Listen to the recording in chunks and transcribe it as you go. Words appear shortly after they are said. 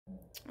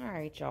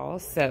Alright, y'all,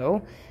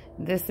 so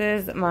this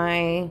is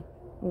my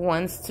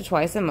once to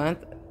twice a month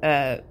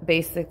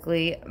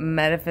basically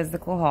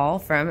metaphysical haul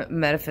from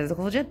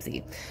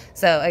MetaphysicalGypsy.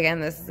 So again,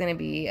 this is going to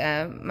be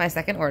my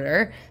second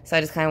order, so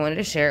I just kind of wanted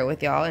to share it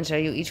with y'all and show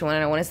you each one.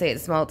 And I want to say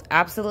it smelled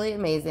absolutely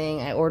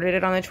amazing. I ordered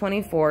it on the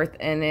 24th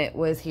and it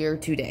was here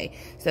today.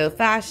 So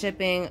fast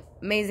shipping,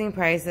 amazing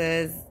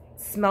prices,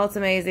 smells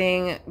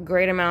amazing,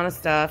 great amount of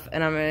stuff,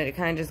 and I'm going to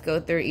kind of just go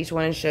through each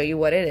one and show you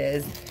what it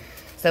is.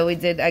 So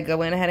I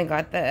go in ahead and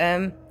got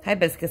the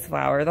hibiscus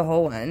flower, the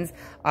whole ones.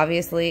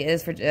 Obviously, it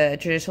is for,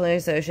 traditionally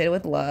associated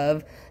with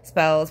love,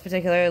 spells,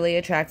 particularly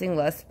attracting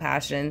lust,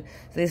 passion.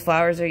 So these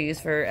flowers are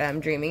used for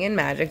dreaming and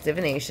magic,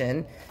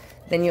 divination.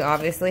 Then you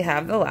obviously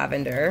have the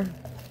lavender.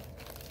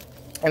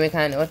 And we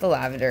kind of know what the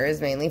lavender is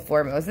mainly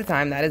for most of the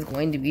time. That is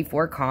going to be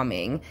for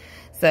calming.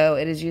 So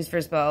it is used for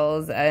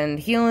spells and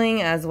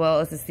healing, as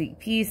well as to seek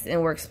peace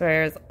and work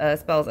spells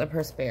of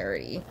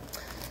prosperity.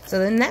 So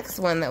the next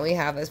one that we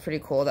have that's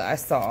pretty cool that I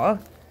saw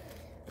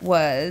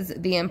was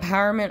the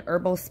Empowerment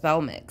Herbal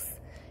Spell Mix.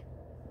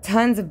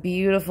 Tons of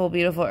beautiful,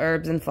 beautiful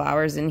herbs and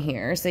flowers in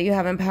here. So you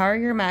have Empower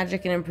Your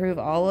Magic and Improve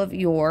All of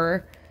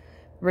Your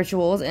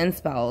Rituals and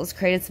Spells,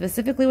 created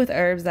specifically with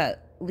herbs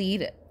that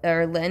lead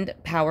or lend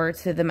power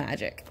to the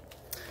magic.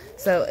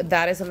 So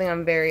that is something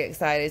I'm very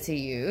excited to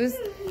use.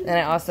 And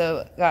I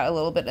also got a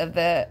little bit of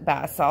the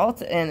bath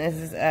salt, and this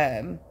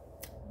is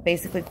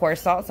basically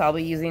coarse salt, so I'll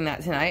be using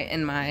that tonight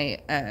in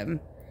my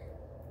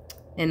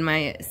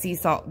sea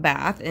salt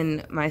bath,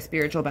 in my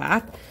spiritual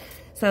bath.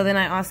 So then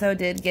I also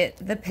did get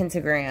the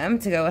pentagram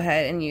to go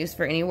ahead and use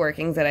for any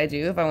workings that I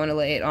do, if I want to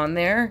lay it on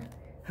there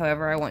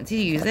however I want to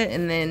use it.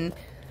 And then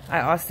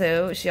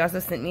she also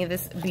sent me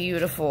this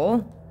beautiful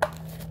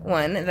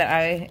one that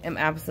I am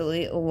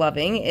absolutely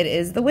loving. It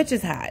is the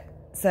witch's hat.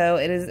 So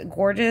it is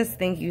gorgeous.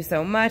 Thank you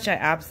so much. I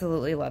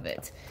absolutely love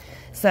it.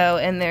 So,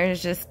 and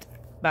there's just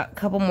about a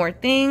couple more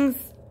things.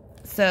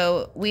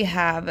 So we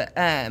have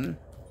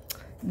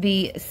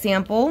the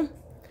sample,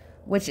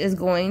 which is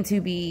going to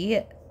be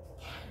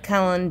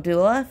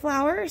calendula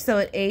flower. So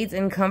it aids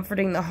in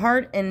comforting the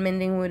heart and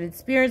mending wounded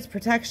spirits,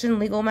 protection,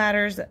 legal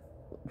matters.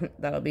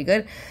 That'll be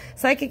good.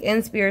 Psychic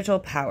and spiritual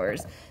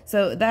powers.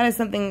 So that is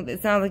something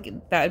that sounds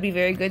like that would be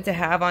very good to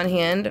have on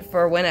hand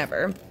for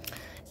whenever.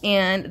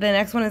 And the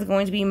next one is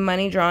going to be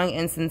money drawing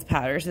incense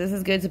powder. So this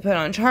is good to put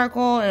on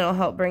charcoal, and it'll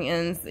help bring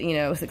in,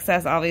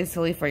 success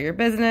obviously for your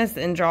business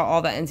and draw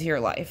all that into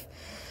your life.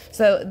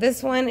 So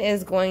this one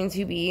is going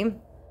to be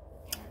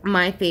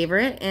my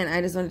favorite, and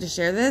I just wanted to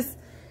share this.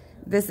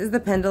 This is the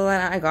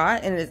pendulum I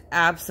got, and it is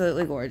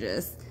absolutely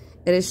gorgeous.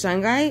 It is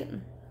shungite,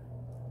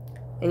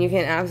 and you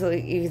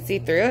can see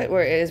through it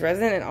where it is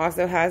resin. It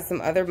also has some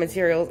other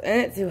materials in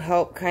it to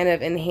help kind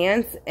of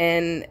enhance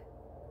and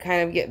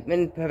kind of get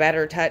in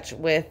better touch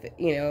with,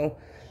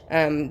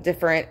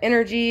 different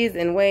energies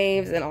and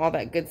waves and all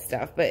that good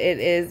stuff. But it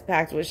is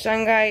packed with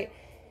shungite,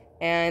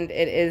 and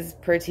it is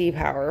pretty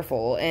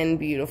powerful and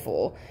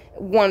beautiful.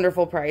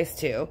 Wonderful price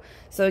too.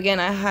 So again,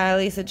 I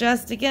highly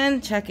suggest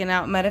checking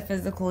out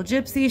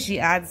MetaphysicalGypsy. She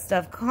adds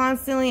stuff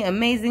constantly,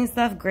 amazing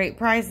stuff, great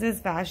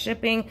prices, fast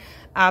shipping.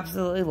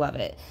 Absolutely love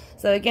it.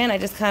 So again, I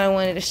just kind of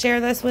wanted to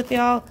share this with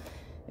y'all,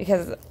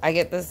 because I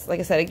get this, like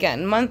I said,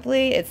 again,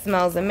 monthly. It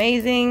smells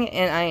amazing,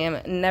 and I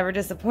am never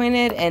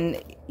disappointed,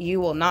 and you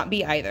will not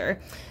be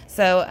either.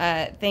 So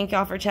thank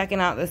y'all for checking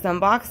out this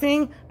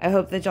unboxing. I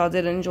hope that y'all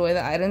did enjoy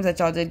the items that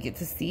y'all did get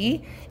to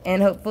see.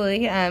 And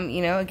hopefully,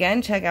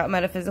 again, check out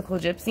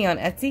MetaphysicalGypsy on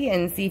Etsy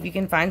and see if you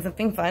can find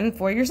something fun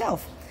for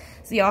yourself.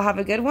 So y'all have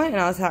a good one,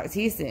 and I'll talk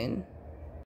to you soon.